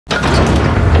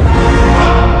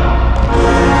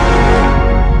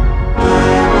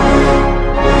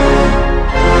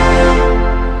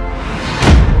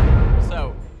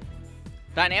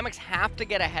Dynamics have to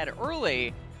get ahead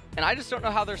early, and I just don't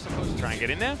know how they're supposed to. Try and get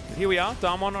in there. Here we are,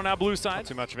 DWG on our blue side. Not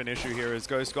too much of an issue here as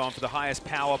Ghost gone for the highest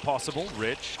power possible.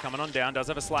 Rich coming on down, does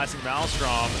have a Slicing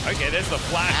Maelstrom. Okay, there's the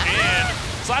flash in.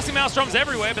 Slicing Maelstrom's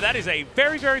everywhere, but that is a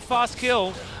very, very fast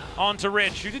kill onto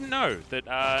Rich, who didn't know that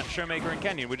Showmaker and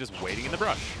Canyon were just waiting in the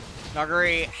brush.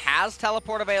 Nuguri has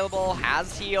teleport available,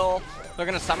 has heal. They're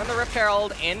going to summon the Rift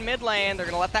Herald in mid lane. They're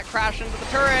going to let that crash into the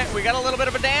turret. We got a little bit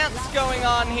of a dance going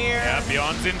on here. Yeah,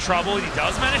 Beyond's in trouble. He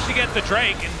does manage to get the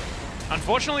Drake, and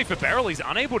unfortunately for Beryl, he's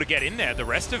unable to get in there. The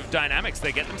rest of Dynamics,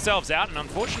 they get themselves out, and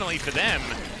unfortunately for them,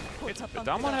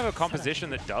 DWG have a composition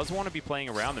that does want to be playing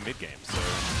around the mid game. So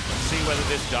let's see whether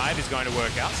this dive is going to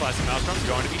work out. Slicing Maelstrom is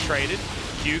going to be traded.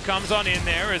 Q comes on in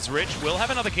there as Rich will have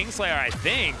another Kingslayer, I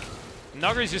think.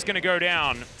 Nuguri's just going to go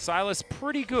down. Silas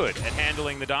pretty good at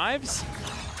handling the dives.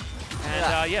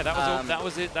 And yeah, that was all, that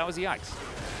was it. That was the yikes.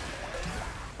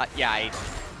 Yeah,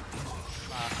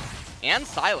 and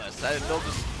Silas. They'll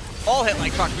just all hit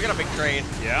like trucks. We got a big trade.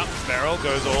 Yeah, Beryl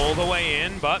goes all the way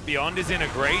in, but Beyond is in a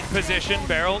great position.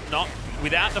 Beryl, not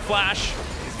without the flash,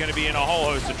 is going to be in a whole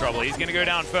host of trouble. He's going to go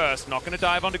down first. Not going to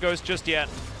dive onto Ghost just yet.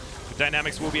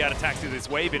 Dynamics will be able to attack through this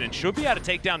wave in and should be able to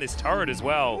take down this turret as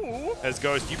well. As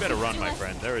Ghost, you better run, my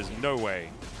friend. There is no way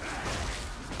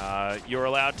you're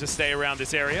allowed to stay around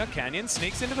this area. Canyon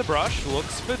sneaks into the brush,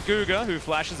 looks for Guga, who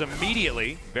flashes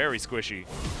immediately. Very squishy.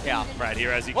 Yeah. Right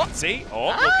here, as you can see. Oh,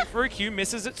 looking for a Q,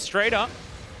 misses it straight up.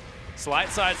 Slight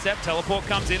sidestep, teleport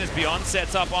comes in as Beyond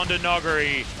sets up onto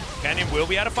Nuguri. Canyon will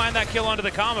be able to find that kill onto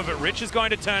the Karma, but Rich is going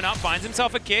to turn up, finds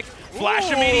himself a kick,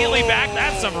 flash immediately back.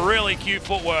 That's some really cute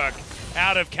footwork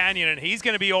out of Canyon, and he's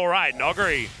going to be all right.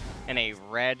 Nuguri. In a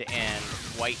red and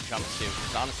white jumpsuit,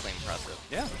 it's honestly impressive.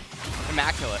 Yeah.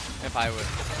 Immaculate, if I would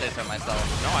say so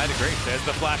myself. No, I'd agree. There's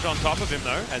the flash on top of him,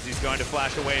 though, as he's going to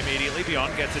flash away immediately.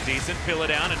 Beyond gets a decent pillar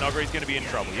down, and Nuguri's going to be in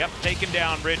trouble. Yep, taken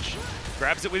down. Rich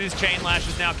grabs it with his chain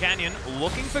lashes. Now Canyon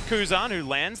looking for Kuzan, who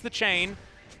lands the chain.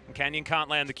 And Canyon can't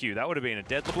land the Q. That would have been a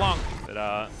dead LeBlanc, but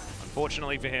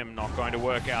unfortunately for him, not going to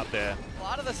work out there. A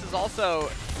lot of this is also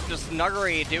just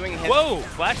Nuguri doing his... Whoa!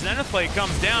 Flash Zenith Plate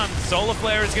comes down. Solar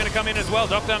Flare is going to come in as well.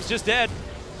 DWG's just dead.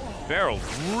 Beryl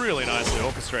really nicely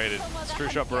orchestrated. True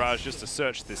Shot Barrage just to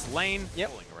search this lane.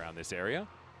 Yep. Around this area.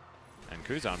 And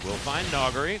Kuzan will find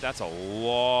Nuguri. That's a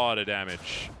lot of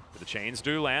damage. The chains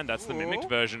do land. That's the mimicked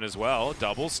version as well.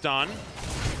 Double stun.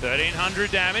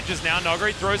 1,300 damage as now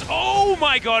Nuguri throws. Oh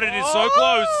my god, it is so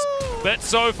close. But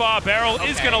so far, Beryl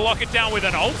is going to lock it down with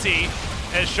an ulti.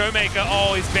 As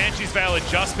Showmaker, his Banshee's Veil had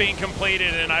just been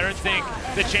completed, and I don't think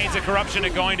the Chains of Corruption are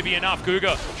going to be enough.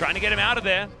 Guga trying to get him out of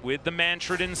there with the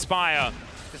Mantrid Inspire.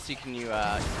 Just so you do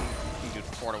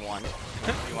 4-1.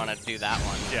 You want to do that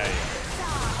one. Yeah.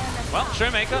 Well,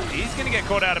 Showmaker, he's going to get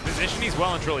caught out of position. He's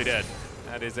well and truly dead.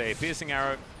 That is a piercing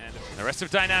arrow, and the rest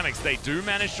of Dynamics, they do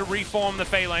manage to reform the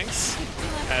Phalanx.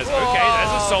 As okay,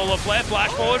 there's a Solar Flare,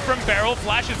 flash forward from Beryl.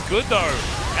 Flash is good though.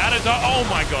 Out of oh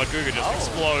my god, Guga just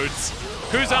explodes.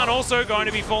 Kuzan also going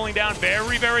to be falling down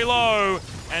very, very low.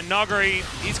 And Nuguri,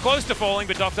 he's close to falling,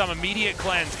 but DWG immediate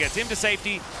cleanse gets him to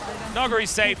safety. Nuguri's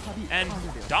safe, and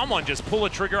DWG just pull a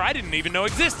trigger I didn't even know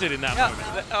existed in that moment.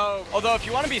 Although if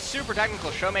you want to be super technical,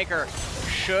 Showmaker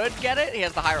should get it. He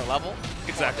has the higher level.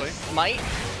 Exactly. Might.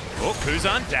 Oh,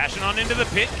 Kuzan dashing on into the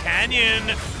pit.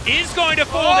 Canyon is going to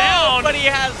fall down. But he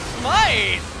has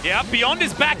Smite. Yeah, Beyond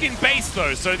is back in base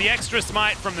though, so the extra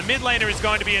Smite from the mid laner is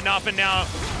going to be enough, and now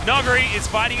Nuguri is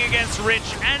fighting against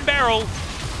Rich and Beryl.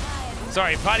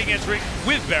 Sorry, fighting against Rich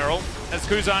with Beryl, as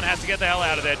Kuzan has to get the hell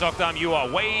out of there. DWG, you are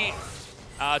way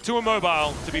too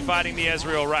immobile to be fighting the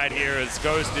Ezreal right here, as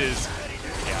Ghost is...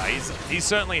 Yeah, he's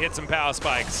certainly hit some power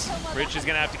spikes. Rich is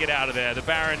going to have to get out of there. The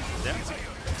Baron... Yeah.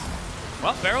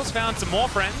 Well, Beryl's found some more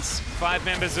friends. 5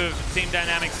 members of Team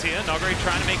Dynamics here. Nuguri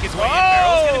trying to make his way in.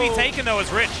 Beryl's going to be taken, though,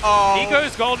 as Rich. He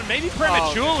goes golden, maybe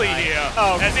prematurely here.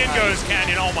 As in goes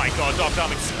Canyon. Oh, my God.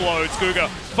 DWG explodes. Guga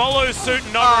follows suit.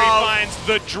 Nuguri finds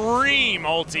the Dream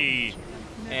ulti.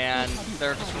 And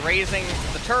they're just raising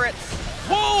the turrets.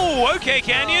 Whoa! Okay,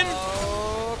 Canyon.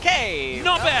 Okay.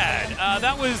 Not bad.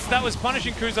 That was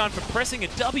punishing Kuzan for pressing a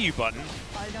W button,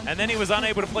 and then he was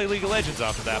unable to play League of Legends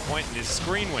after that point, and his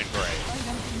screen went gray.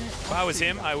 If I was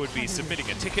him, I would be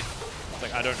submitting a ticket. It's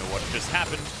like, I don't know what just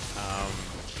happened. No,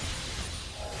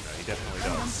 he definitely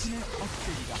does.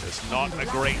 Just not a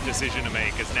great decision to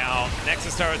make, as now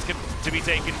Nexus turrets to be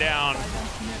taken down.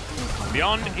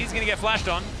 Beyond, he's going to get flashed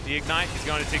on. The Ignite is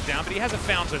going to tick down, but he has a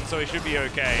Fountain, so he should be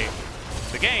okay.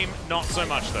 The game, not so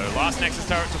much though. Last Nexus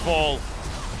turret to fall.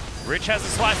 Rich has a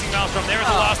Slicing Maelstrom. There is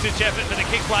a last-ditch effort, but the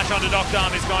kick flash onto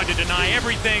DWG is going to deny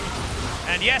everything.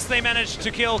 And yes, they managed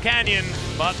to kill Canyon,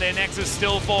 but their Nexus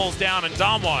still falls down, and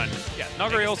DWG, yeah,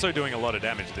 Noguri also doing a lot of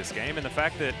damage this game, and the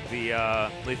fact that the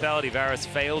Lethality Varus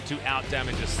failed to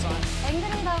out-damage his son.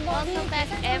 Welcome back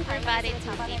everybody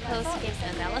to the post-game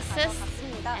analysis.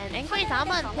 And Angry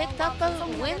Daman picked up a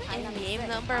win in game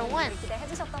number 1.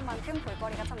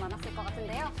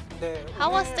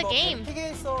 How was the game?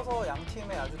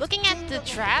 Looking at the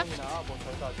draft,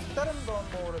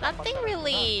 nothing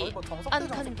really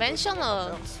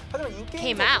unconventional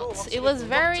came out. It was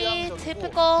very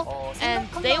typical, and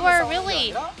they were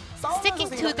really sticking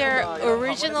to their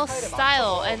original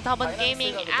style, and DWG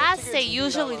Gaming, as they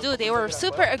usually do, they were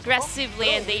super aggressively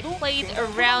and they played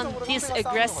around this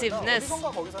aggressiveness.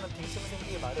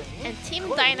 And Team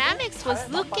Dynamics was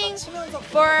looking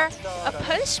for a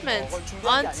punishment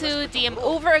onto the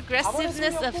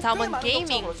over-aggressiveness of DWG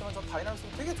Gaming.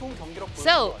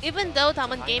 So, even though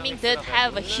DWG Gaming did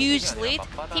have a huge lead,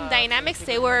 Team Dynamics,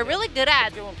 they were really good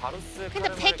at kind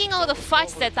of taking all the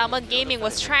fights that DWG Gaming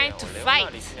was trying to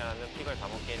fight.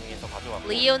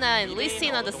 Leona and Lee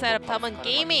Sin on the side of DWG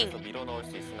Gaming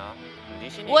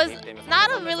was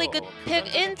not a really good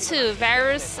pick into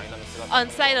Varus on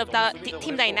side of the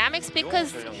Team Dynamics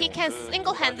because he can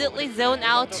single-handedly zone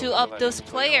out 2 of those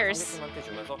players.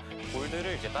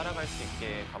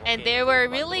 And they were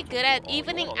really good at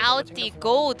evening out the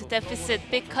gold deficit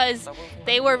because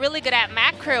they were really good at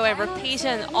macro and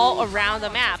rotation all around the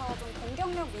map.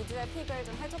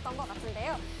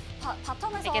 I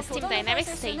guess Team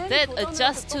Dynamics, they did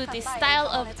adjust to the style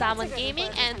of DWG Gaming,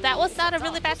 and that was not a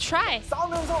really bad try.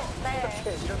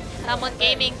 DWG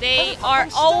Gaming, they are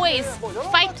always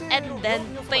fight and then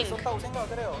think.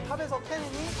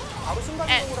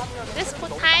 At this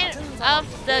point of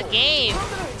the game,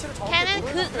 Cannon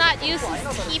could not use his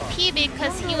TP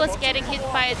because he was getting hit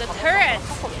by the turret.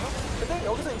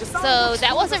 So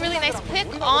that was a really nice pick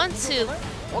onto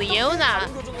Leona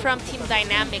from Team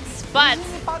Dynamics, but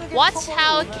watch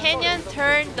how Canyon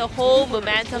turned the whole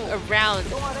momentum around.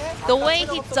 The way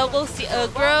he juggles the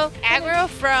aggro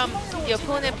from the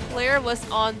opponent player was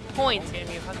on point.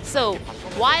 So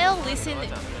while Lee Sin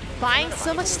buying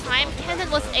so much time,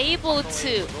 Canyon was able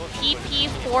to TP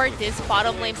for this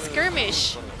bottom lane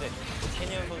skirmish.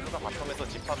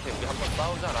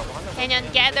 Canyon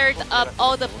gathered up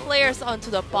all the players onto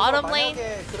the bottom lane,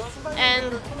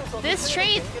 and this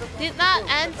trade did not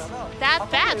end that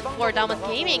bad for DWG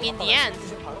Gaming in the end.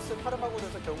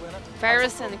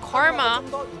 Varus and Karma,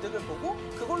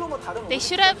 they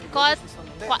should have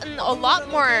gotten a lot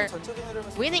more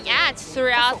winning ads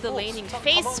throughout the laning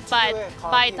phase, but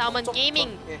by DWG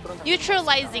Gaming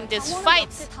neutralizing this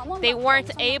fight, they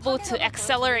weren't able to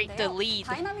accelerate the lead.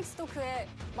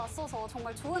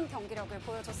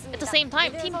 At the same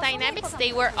time, Team Dynamics,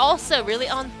 they were also really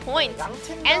on point,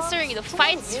 answering the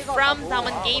fights from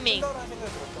DWG Gaming.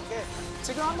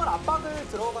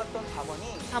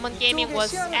 DWG Gaming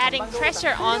was adding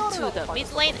pressure onto the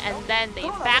mid lane, and then they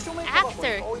backed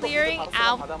after clearing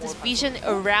out this vision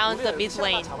around the mid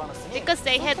lane. Because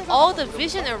they had all the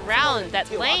vision around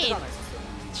that lane,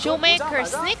 Showmaker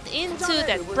sneaked into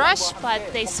that brush,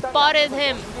 but they spotted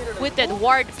him with that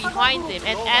ward behind him.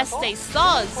 And as they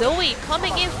saw Zoe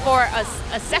coming in for an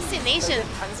assassination,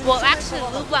 well, actually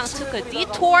LeBlanc took a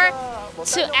detour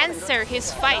to answer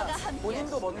his fight.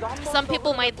 Some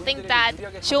people might think that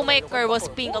Showmaker was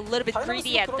being a little bit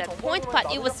greedy at that point,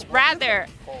 but it was rather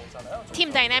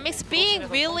Team Dynamics being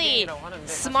really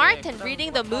smart and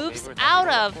reading the moves out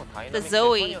of the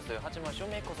Zoe.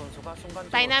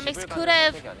 Dynamics could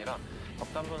have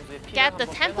got the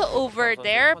tempo over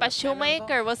there, but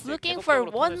Showmaker was looking for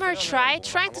one more try,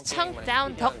 trying to chunk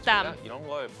down Dokdam.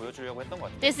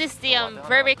 This is the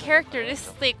very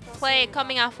characteristic play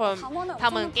coming out from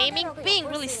DWG Gaming, being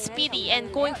really speedy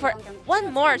and going for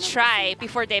one more try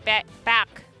before they back.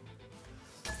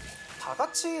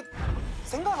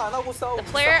 The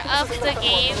player of the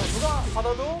game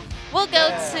will go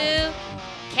to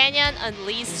Canyon and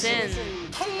Lee Sin.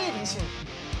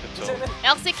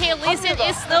 LCK Lee Sin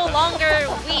is no longer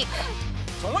weak.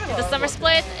 In the summer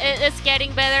split, it is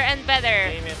getting better and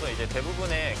better.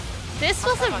 This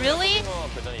was a really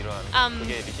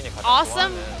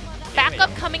awesome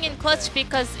backup coming in clutch,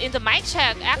 because in the mic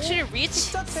check, actually Rich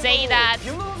say that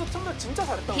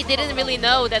he didn't really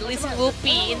know that Lee Sin will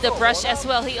be in the brush as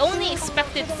well. He only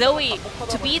expected Zoe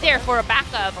to be there for a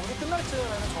backup.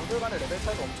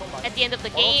 At the end of the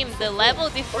game, the level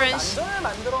difference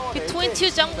between two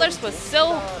junglers was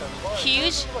so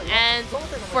huge, and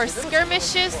for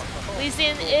skirmishes, Lee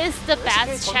Sin is the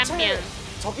best champion.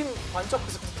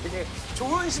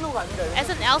 As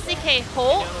an LCK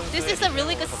whole, this is a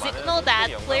really good signal that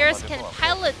players can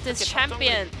pilot this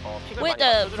champion with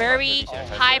a very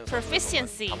high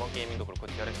proficiency.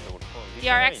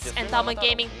 DRX and Diamond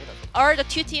Gaming are the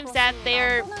two teams that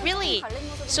they're really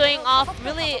showing off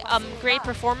really great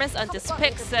performance on this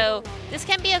pick. So this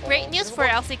can be a great news for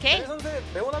LCK.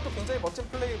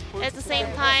 At the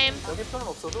same time,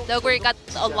 Noguri got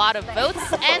a lot of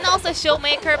votes and also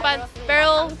Showmaker, but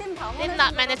Beryl did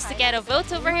not manage to get a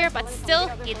vote over here, but still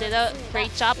he did a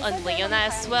great job on Leona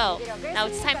as well. Now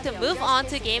it's time to move on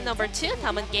to game number 2,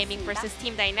 Diamond Gaming versus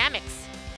Team Dynamics.